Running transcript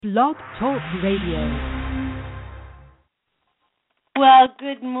Blog Talk Radio. Well,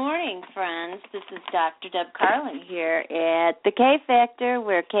 good morning, friends. This is Dr. Deb Carlin here at the K Factor,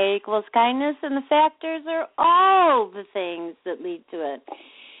 where K equals kindness, and the factors are all the things that lead to it.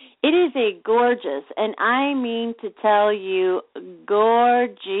 It is a gorgeous, and I mean to tell you,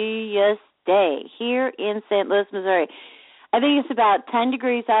 gorgeous day here in St. Louis, Missouri. I think it's about 10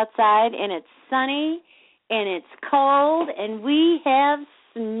 degrees outside, and it's sunny, and it's cold, and we have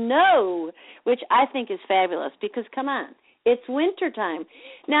snow, which I think is fabulous because, come on, it's winter time.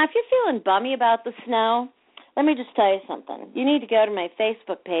 Now, if you're feeling bummy about the snow, let me just tell you something. You need to go to my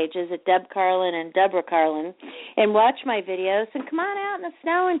Facebook pages at Deb Carlin and Deborah Carlin and watch my videos and come on out in the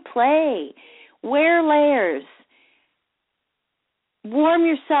snow and play. Wear layers. Warm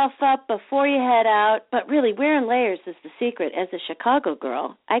yourself up before you head out, but really wearing layers is the secret. As a Chicago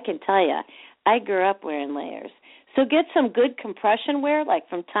girl, I can tell you, I grew up wearing layers. So get some good compression wear, like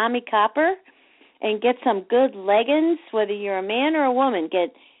from Tommy Copper, and get some good leggings, whether you're a man or a woman.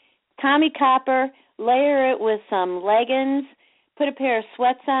 Get Tommy Copper, layer it with some leggings, put a pair of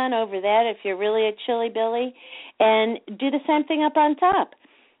sweats on over that if you're really a chilly Billy, and do the same thing up on top.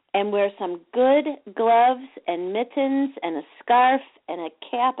 And wear some good gloves and mittens and a scarf and a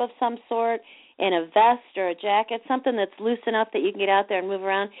cap of some sort and a vest or a jacket, something that's loose enough that you can get out there and move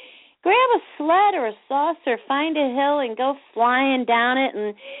around. Grab a sled or a saucer, find a hill, and go flying down it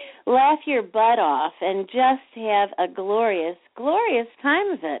and laugh your butt off and just have a glorious, glorious time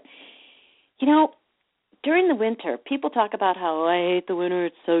of it. You know, during the winter, people talk about how, I hate the winter,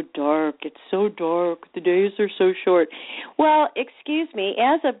 it's so dark, the days are so short. Well, excuse me,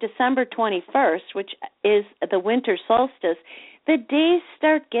 as of December 21st, which is the winter solstice, the days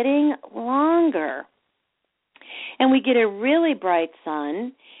start getting longer. And we get a really bright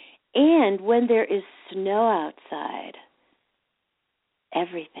sun. And when there is snow outside,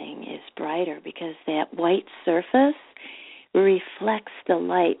 everything is brighter because that white surface reflects the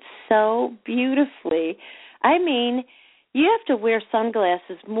light so beautifully. I mean, you have to wear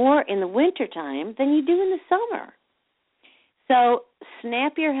sunglasses more in the wintertime than you do in the summer. So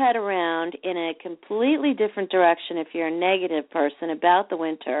snap your head around in a completely different direction if you're a negative person about the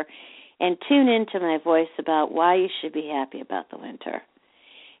winter, and tune into my voice about why you should be happy about the winter.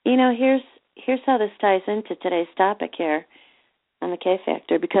 You know, here's how this ties into today's topic here on the K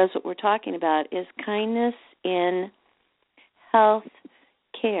Factor, because what we're talking about is kindness in health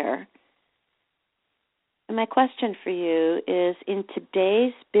care. And my question for you is, in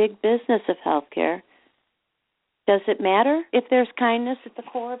today's big business of healthcare, does it matter if there's kindness at the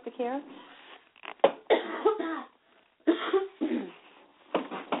core of the care?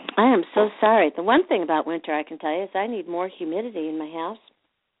 I am so sorry. The one thing about winter I can tell you is I need more humidity in my house,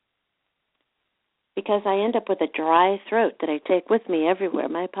 because I end up with a dry throat that I take with me everywhere.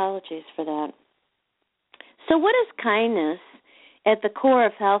 My apologies for that. So what does kindness at the core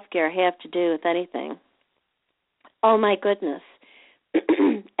of healthcare have to do with anything? Oh, my goodness,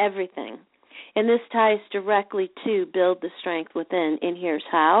 everything. And this ties directly to build the strength within, and here's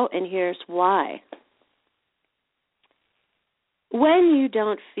how, and here's why. When you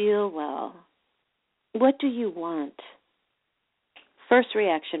don't feel well, what do you want? First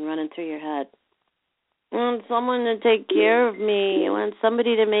reaction running through your head. I want someone to take care of me. I want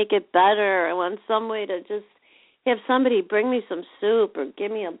somebody to make it better. I want some way to just have somebody bring me some soup or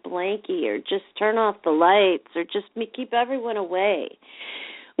give me a blankie or just turn off the lights or just keep everyone away.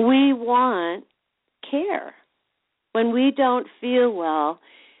 We want care. When we don't feel well,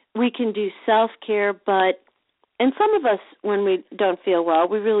 we can do self-care, and some of us, when we don't feel well,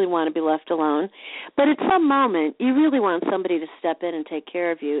 we really want to be left alone. But at some moment, you really want somebody to step in and take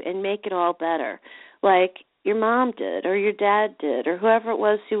care of you and make it all better, like your mom did or your dad did or whoever it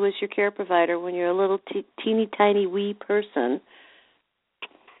was who was your care provider when you're a little teeny tiny wee person.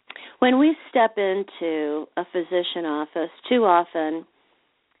 When we step into a physician office, too often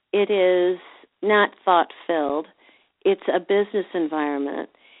it is not thought-filled. It's a business environment,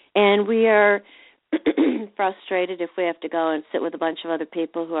 and we are frustrated if we have to go and sit with a bunch of other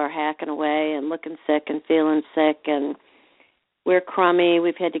people who are hacking away and looking sick and feeling sick, and we're crummy.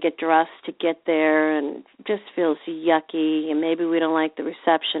 We've had to get dressed to get there, and just feels yucky, and maybe we don't like the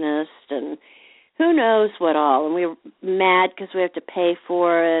receptionist, and who knows what all. And we're mad because we have to pay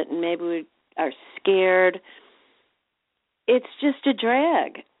for it, and maybe we are scared. It's just a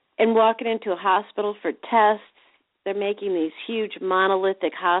drag. And walking into a hospital for tests, they're making these huge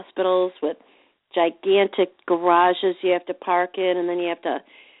monolithic hospitals with gigantic garages you have to park in, and then you have to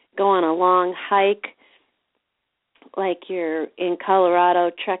go on a long hike like you're in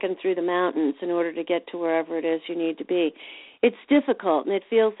Colorado trekking through the mountains in order to get to wherever it is you need to be. It's difficult, and it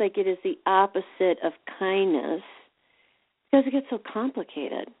feels like it is the opposite of kindness because it gets so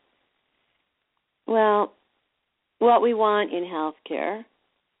complicated. Well, what we want in healthcare,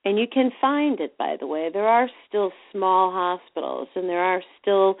 and you can find it, by the way, there are still small hospitals, and there are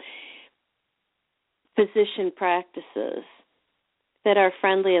still physician practices that are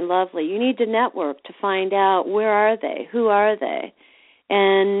friendly and lovely. You need to network to find out where are they, who are they,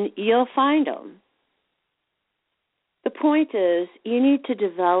 and you'll find them. The point is, you need to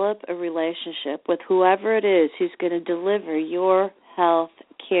develop a relationship with whoever it is who's going to deliver your health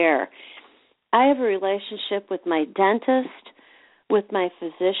care. I have a relationship with my dentist, with my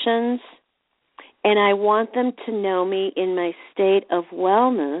physicians, and I want them to know me in my state of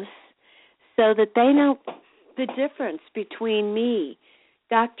wellness so that they know the difference between me,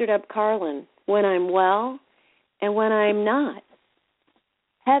 Dr. Deb Carlin, when I'm well and when I'm not.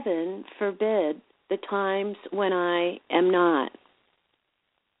 Heaven forbid the times when I am not.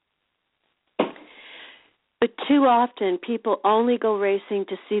 But too often people only go racing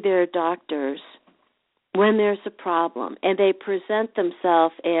to see their doctors when there's a problem, and they present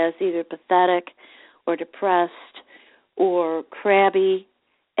themselves as either pathetic or depressed or crabby,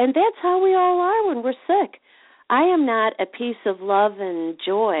 and that's how we all are when we're sick. I am not a piece of love and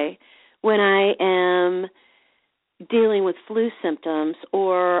joy when I am dealing with flu symptoms,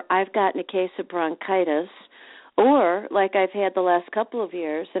 or I've gotten a case of bronchitis, or like I've had the last couple of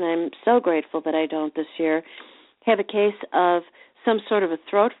years, and I'm so grateful that I don't this year, have a case of some sort of a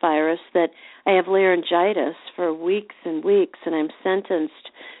throat virus that I have laryngitis for weeks and weeks, and I'm sentenced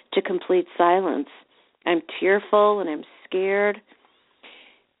to complete silence. I'm tearful and I'm scared.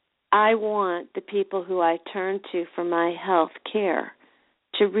 I want the people who I turn to for my health care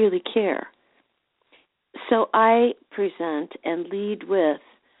to really care. So I present and lead with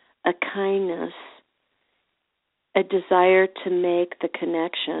a kindness, a desire to make the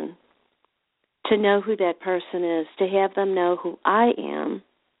connection, to know who that person is, to have them know who I am,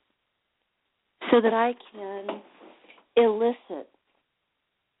 so that I can elicit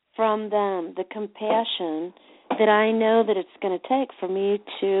from them the compassion that I know that it's going to take for me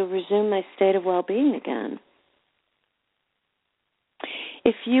to resume my state of well-being again.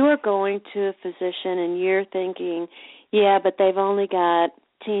 If you are going to a physician and you're thinking, yeah, but they've only got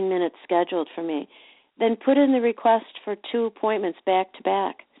 15 minutes scheduled for me, then put in the request for 2 appointments back to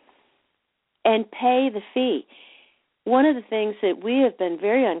back and pay the fee. One of the things that we have been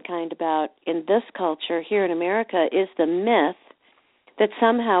very unkind about in this culture here in America is the myth that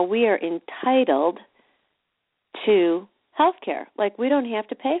somehow we are entitled to health care. Like we don't have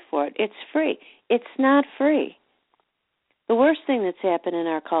to pay for it. It's free. It's not free. The worst thing that's happened in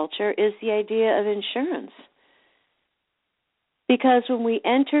our culture is the idea of insurance. Because when we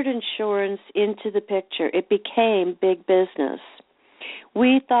entered insurance into the picture, it became big business.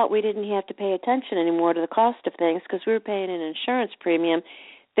 We thought we didn't have to pay attention anymore to the cost of things because we were paying an insurance premium.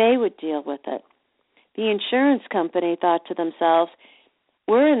 They would deal with it. The insurance company thought to themselves,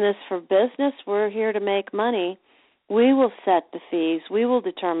 we're in this for business. We're here to make money. We will set the fees. We will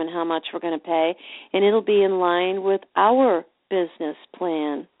determine how much we're going to pay, and it'll be in line with our business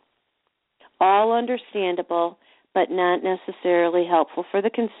plan. All understandable, but not necessarily helpful for the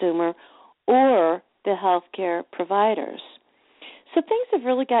consumer or the healthcare providers. So things have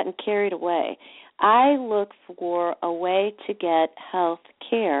really gotten carried away. I look for a way to get health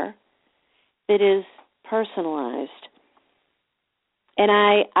care that is personalized. And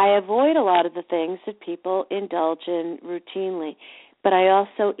I avoid a lot of the things that people indulge in routinely, but I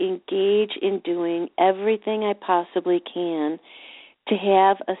also engage in doing everything I possibly can to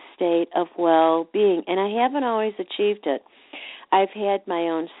have a state of well-being. And I haven't always achieved it. I've had my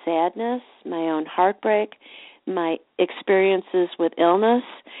own sadness, my own heartbreak, my experiences with illness.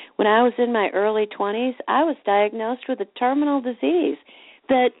 When I was in my early 20s, I was diagnosed with a terminal disease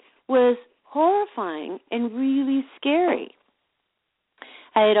that was horrifying and really scary.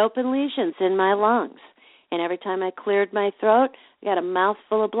 I had open lesions in my lungs, and every time I cleared my throat, I got a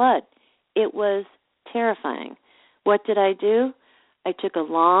mouthful of blood. It was terrifying. What did I do? I took a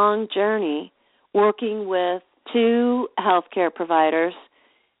long journey working with 2 healthcare providers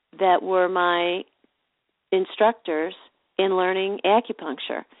that were my instructors in learning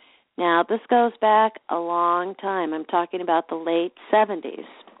acupuncture. Now, this goes back a long time. I'm talking about the late 70s.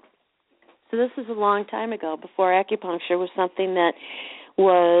 So this is a long time ago, before acupuncture was something that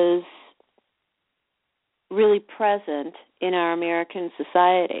was really present in our American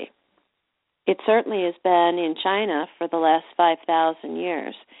society. It certainly has been in China for the last 5,000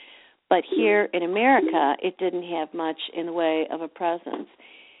 years. But here in America, it didn't have much in the way of a presence.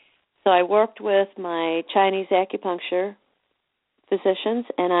 So I worked with my Chinese acupuncture physicians,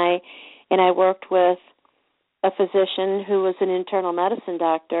 and I worked with a physician who was an internal medicine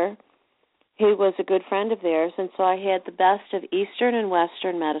doctor who was a good friend of theirs, and so I had the best of Eastern and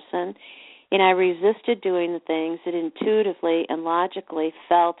Western medicine, and I resisted doing the things that intuitively and logically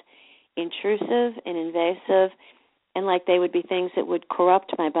felt intrusive and invasive and like they would be things that would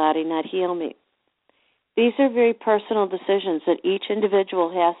corrupt my body, not heal me. These are very personal decisions that each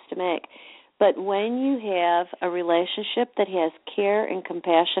individual has to make. But when you have a relationship that has care and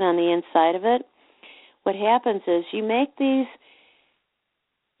compassion on the inside of it, what happens is you make these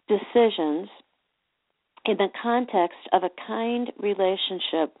decisions in the context of a kind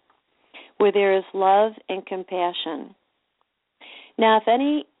relationship where there is love and compassion. Now, if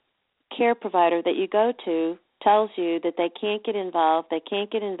any care provider that you go to tells you that they can't get involved, they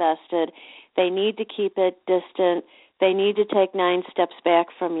can't get invested, they need to keep it distant, they need to take 9 steps back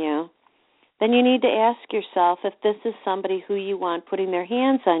from you, then you need to ask yourself if this is somebody who you want putting their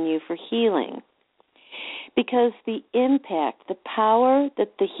hands on you for healing. Because the impact, the power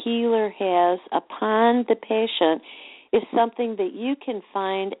that the healer has upon the patient is something that you can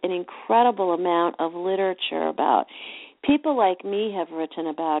find an incredible amount of literature about. People like me have written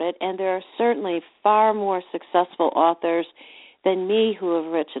about it, and there are certainly far more successful authors than me who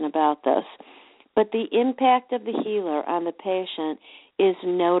have written about this. But the impact of the healer on the patient is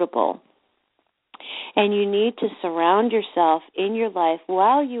notable. And you need to surround yourself in your life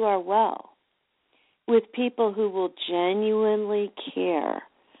while you are well with people who will genuinely care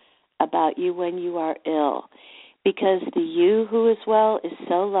about you when you are ill, because the you who is well is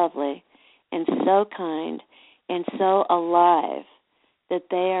so lovely and so kind and so alive that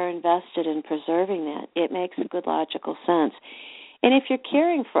they are invested in preserving that. It makes good logical sense. And if you're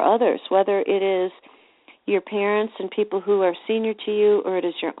caring for others, whether it is your parents and people who are senior to you, or it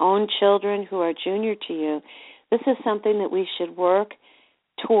is your own children who are junior to you, this is something that we should work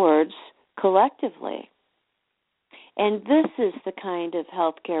towards collectively. And this is the kind of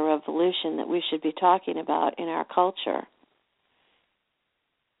healthcare revolution that we should be talking about in our culture.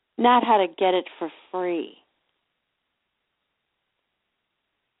 Not how to get it for free.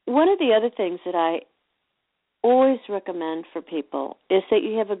 One of the other things that I always recommend for people is that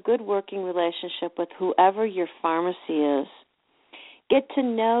you have a good working relationship with whoever your pharmacy is. Get to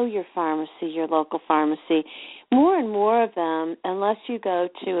know your pharmacy, your local pharmacy. More and more of them, unless you go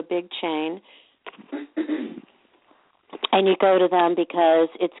to a big chain and you go to them because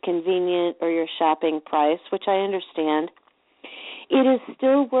it's convenient or you're shopping price, which I understand, it is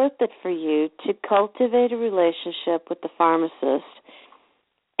still worth it for you to cultivate a relationship with the pharmacist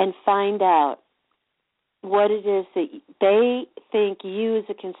and find out what it is that they think you as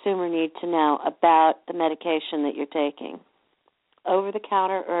a consumer need to know about the medication that you're taking, over the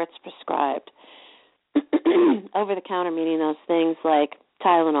counter or it's prescribed. Over the counter meaning those things like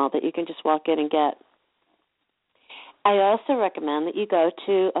Tylenol that you can just walk in and get. I also recommend that you go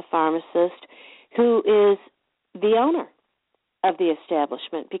to a pharmacist who is the owner of the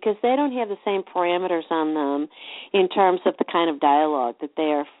establishment, because they don't have the same parameters on them in terms of the kind of dialogue that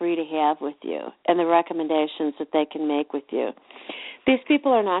they are free to have with you and the recommendations that they can make with you. These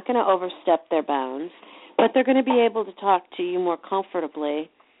people are not going to overstep their bounds, but they're going to be able to talk to you more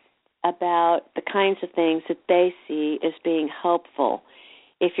comfortably about the kinds of things that they see as being helpful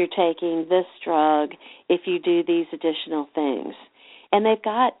if you're taking this drug, if you do these additional things. And they've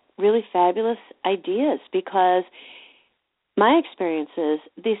got really fabulous ideas, because my experience is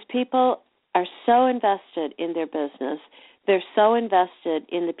these people are so invested in their business. They're so invested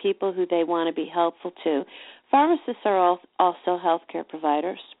in the people who they want to be helpful to. Pharmacists are also healthcare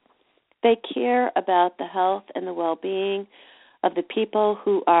providers. They care about the health and the well-being of the people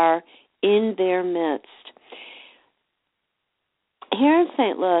who are in their midst. Here in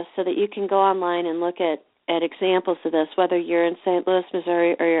St. Louis, so that you can go online and look at examples of this, whether you're in St. Louis,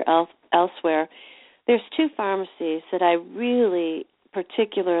 Missouri, or you're elsewhere, there's 2 pharmacies that I really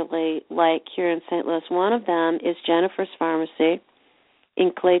particularly like here in St. Louis. One of them is Jennifer's Pharmacy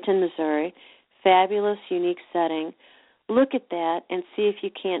in Clayton, Missouri. Fabulous, unique setting. Look at that and see if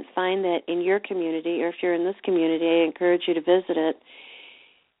you can't find that in your community, or if you're in this community, I encourage you to visit it.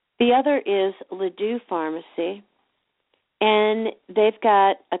 The other is Ladue Pharmacy, and they've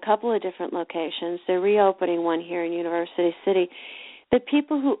got a couple of different locations. They're reopening one here in University City. The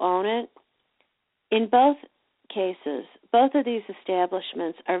people who own it, in both cases, both of these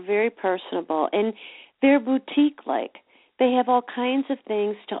establishments are very personable, and they're boutique-like. They have all kinds of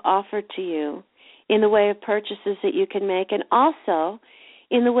things to offer to you in the way of purchases that you can make, and also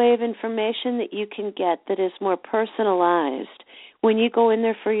in the way of information that you can get that is more personalized when you go in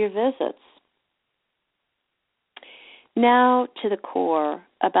there for your visits. Now to the core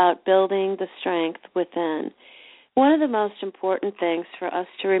about building the strength within. One of the most important things for us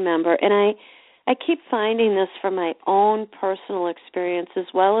to remember, and I keep finding this from my own personal experience as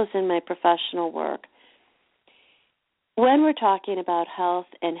well as in my professional work. When we're talking about health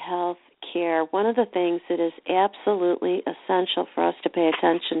and health care, one of the things that is absolutely essential for us to pay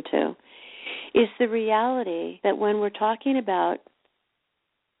attention to is the reality that when we're talking about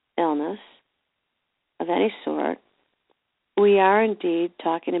illness of any sort, we are indeed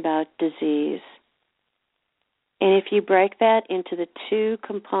talking about disease. And if you break that into the two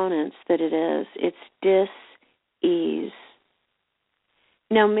components that it is, it's dis-ease.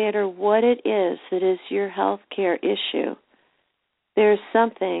 No matter what it is that is your health care issue, there's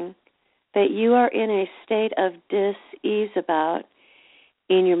something that you are in a state of dis-ease about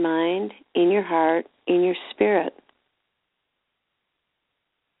in your mind, in your heart, in your spirit.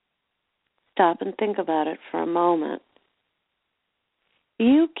 Stop and think about it for a moment.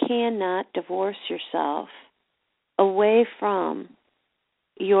 You cannot divorce yourself away from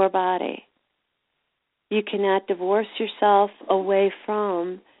your body. You cannot divorce yourself away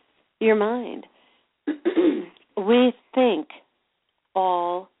from your mind. We think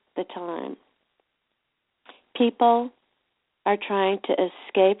all the time. People are trying to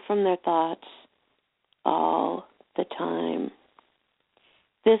escape from their thoughts all the time.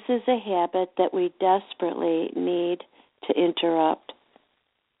 This is a habit that we desperately need to interrupt.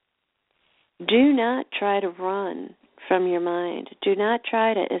 Do not try to run from your mind. Do not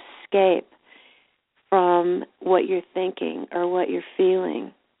try to escape from what you're thinking or what you're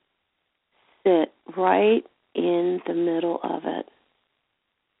feeling. Sit right in the middle of it.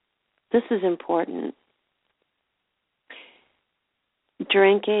 This is important.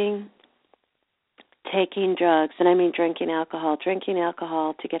 Drinking, taking drugs, and I mean drinking alcohol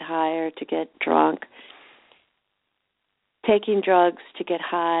to get high or to get drunk, taking drugs to get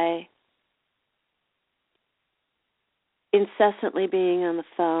high, incessantly being on the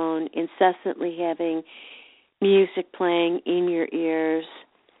phone, incessantly having music playing in your ears.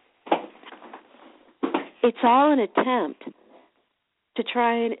 It's all an attempt to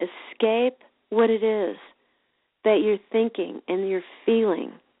try and escape what it is that you're thinking and you're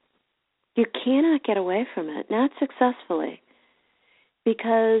feeling. You cannot get away from it, not successfully,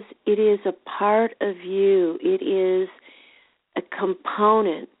 because it is a part of you. It is a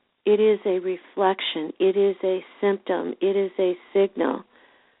component. It is a reflection. It is a symptom. It is a signal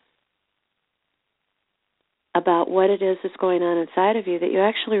about what it is that's going on inside of you that you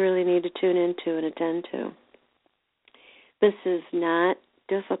actually really need to tune into and attend to. This is not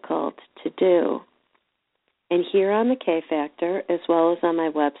difficult to do. And here on the K Factor, as well as on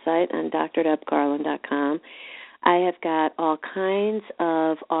my website on drdebgarland.com, I have got all kinds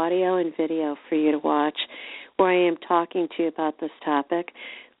of audio and video for you to watch where I am talking to you about this topic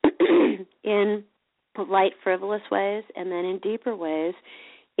in light, frivolous ways, and then in deeper ways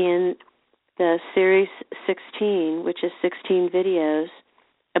in the Series 16, which is 16 videos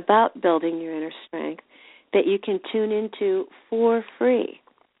about building your inner strength that you can tune into for free.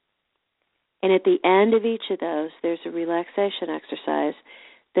 And at the end of each of those, there's a relaxation exercise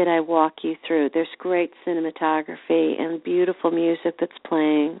that I walk you through. There's great cinematography and beautiful music that's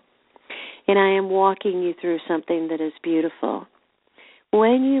playing. And I am walking you through something that is beautiful.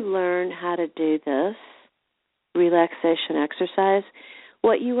 When you learn how to do this relaxation exercise,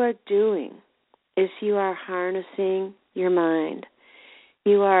 what you are doing is you are harnessing your mind.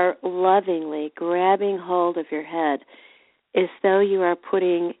 You are lovingly grabbing hold of your head as though you are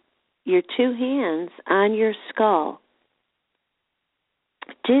putting your two hands on your skull.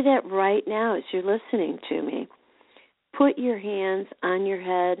 Do that right now as you're listening to me. Put your hands on your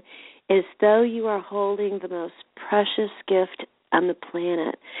head as though you are holding the most precious gift on the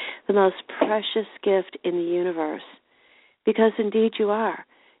planet, the most precious gift in the universe. Because indeed you are.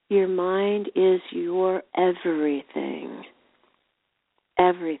 Your mind is your everything.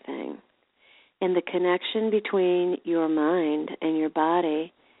 Everything. And the connection between your mind and your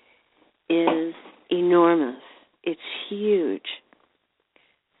body is enormous. It's huge.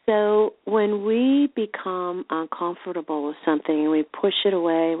 So when we become uncomfortable with something and we push it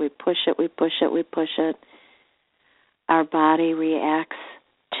away, we push it, our body reacts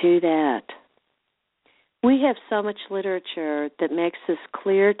to that. We have so much literature that makes this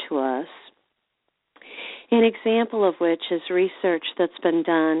clear to us, an example of which is research that's been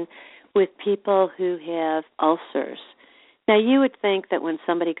done with people who have ulcers. Now, you would think that when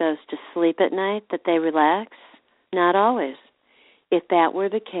somebody goes to sleep at night that they relax. Not always. If that were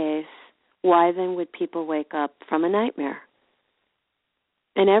the case, why then would people wake up from a nightmare?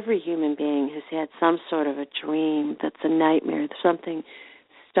 And every human being has had some sort of a dream that's a nightmare, something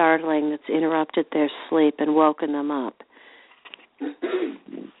startling that's interrupted their sleep and woken them up.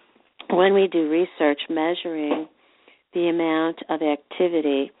 When we do research measuring the amount of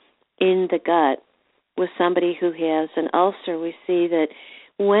activity in the gut with somebody who has an ulcer, we see that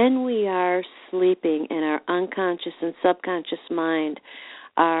when we are sleeping and our unconscious and subconscious mind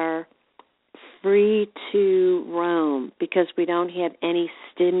are free to roam because we don't have any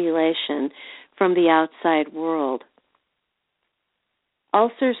stimulation from the outside world,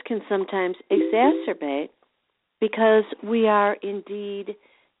 ulcers can sometimes exacerbate because we are indeed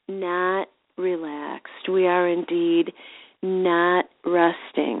not relaxed. We are indeed not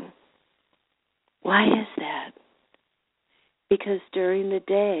resting. Why is that? Because during the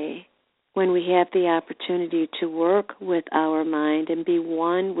day, when we have the opportunity to work with our mind and be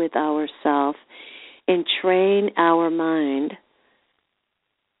one with ourself and train our mind,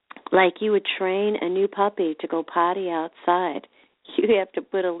 like you would train a new puppy to go potty outside, you have to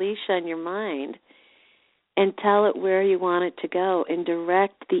put a leash on your mind and tell it where you want it to go and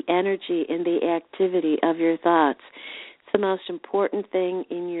direct the energy and the activity of your thoughts. It's the most important thing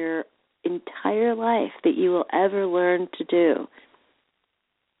in your entire life that you will ever learn to do.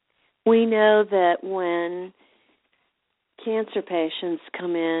 We know that when cancer patients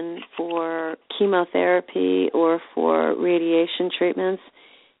come in for chemotherapy or for radiation treatments,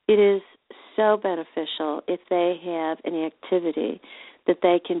 it is so beneficial if they have an activity that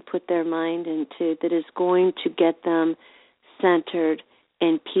they can put their mind into that is going to get them centered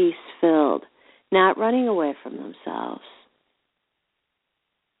and peace-filled, not running away from themselves,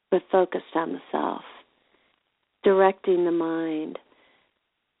 but focused on the self, directing the mind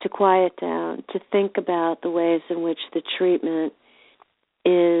to quiet down, to think about the ways in which the treatment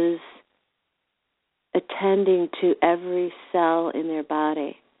is attending to every cell in their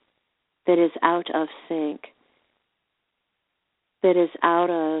body that is out of sync, that is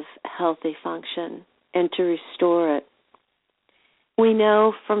out of healthy function, and to restore it. We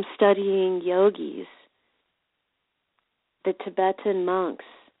know from studying yogis, the Tibetan monks,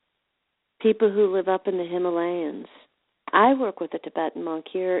 people who live up in the Himalayas. I work with a Tibetan monk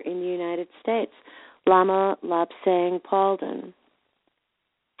here in the United States, Lama Lobsang Palden.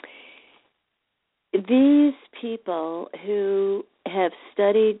 These people who have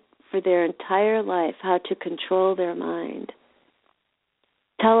studied for their entire life how to control their mind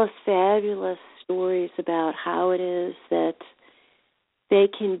tell us fabulous stories about how it is that they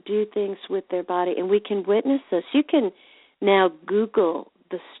can do things with their body, and we can witness this. You can now Google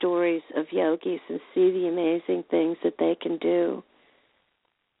the stories of yogis and see the amazing things that they can do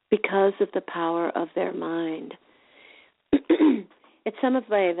because of the power of their mind. At some of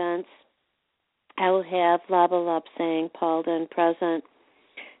my events, I will have Lama Lobsang Palden present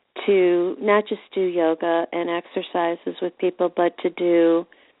to not just do yoga and exercises with people, but to do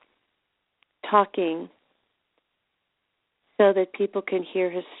talking so that people can hear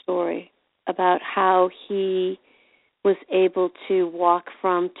his story about how he was able to walk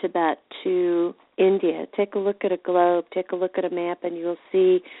from Tibet to India. Take a look at a globe, take a look at a map, and you'll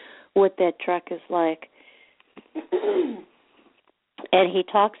see what that trek is like. And he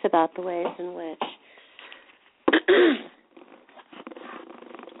talks about the ways in which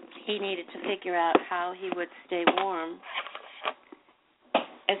he needed to figure out how he would stay warm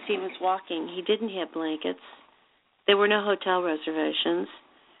as he was walking. He didn't have blankets. There were no hotel reservations.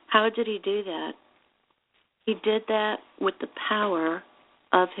 How did he do that? He did that with the power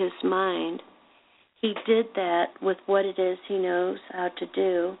of his mind. He did that with what it is he knows how to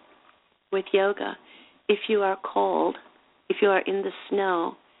do with yoga. If you are cold, if you are in the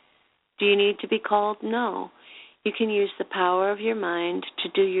snow, do you need to be cold? No. You can use the power of your mind to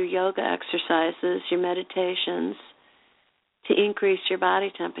do your yoga exercises, your meditations, to increase your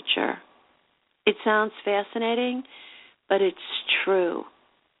body temperature. It sounds fascinating, but it's true.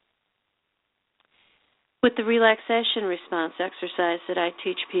 With the relaxation response exercise that I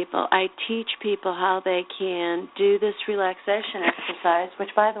teach people how they can do this relaxation exercise, which,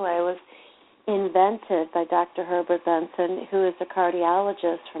 by the way, was invented by Dr. Herbert Benson, who is a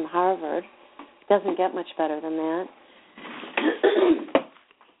cardiologist from Harvard. Doesn't get much better than that.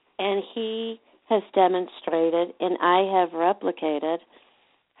 And he has demonstrated, and I have replicated,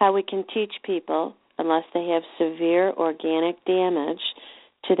 how we can teach people, unless they have severe organic damage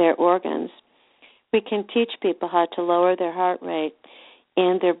to their organs, we can teach people how to lower their heart rate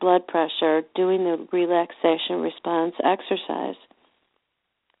and their blood pressure doing the relaxation response exercise.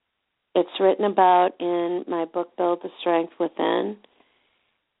 It's written about in my book, Build the Strength Within.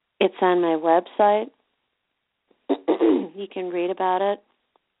 It's on my website. You can read about it.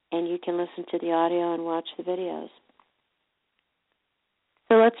 and you can listen to the audio and watch the videos.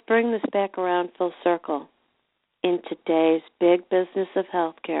 So let's bring this back around full circle. In today's big business of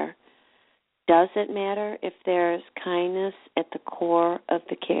healthcare, does it matter if there's kindness at the core of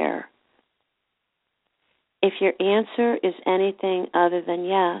the care? If your answer is anything other than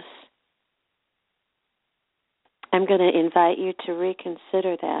yes, I'm going to invite you to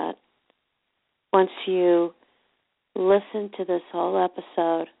reconsider that once you listen to this whole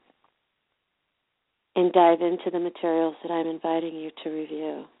episode and dive into the materials that I'm inviting you to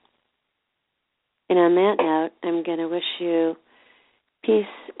review. And on that note, I'm going to wish you peace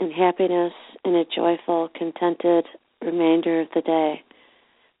and happiness and a joyful, contented remainder of the day.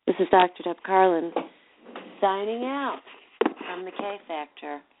 This is Dr. Deb Carlin signing out from the K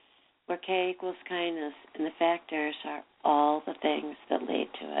Factor, where K equals kindness, and the factors are all the things that lead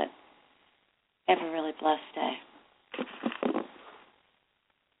to it. Have a really blessed day.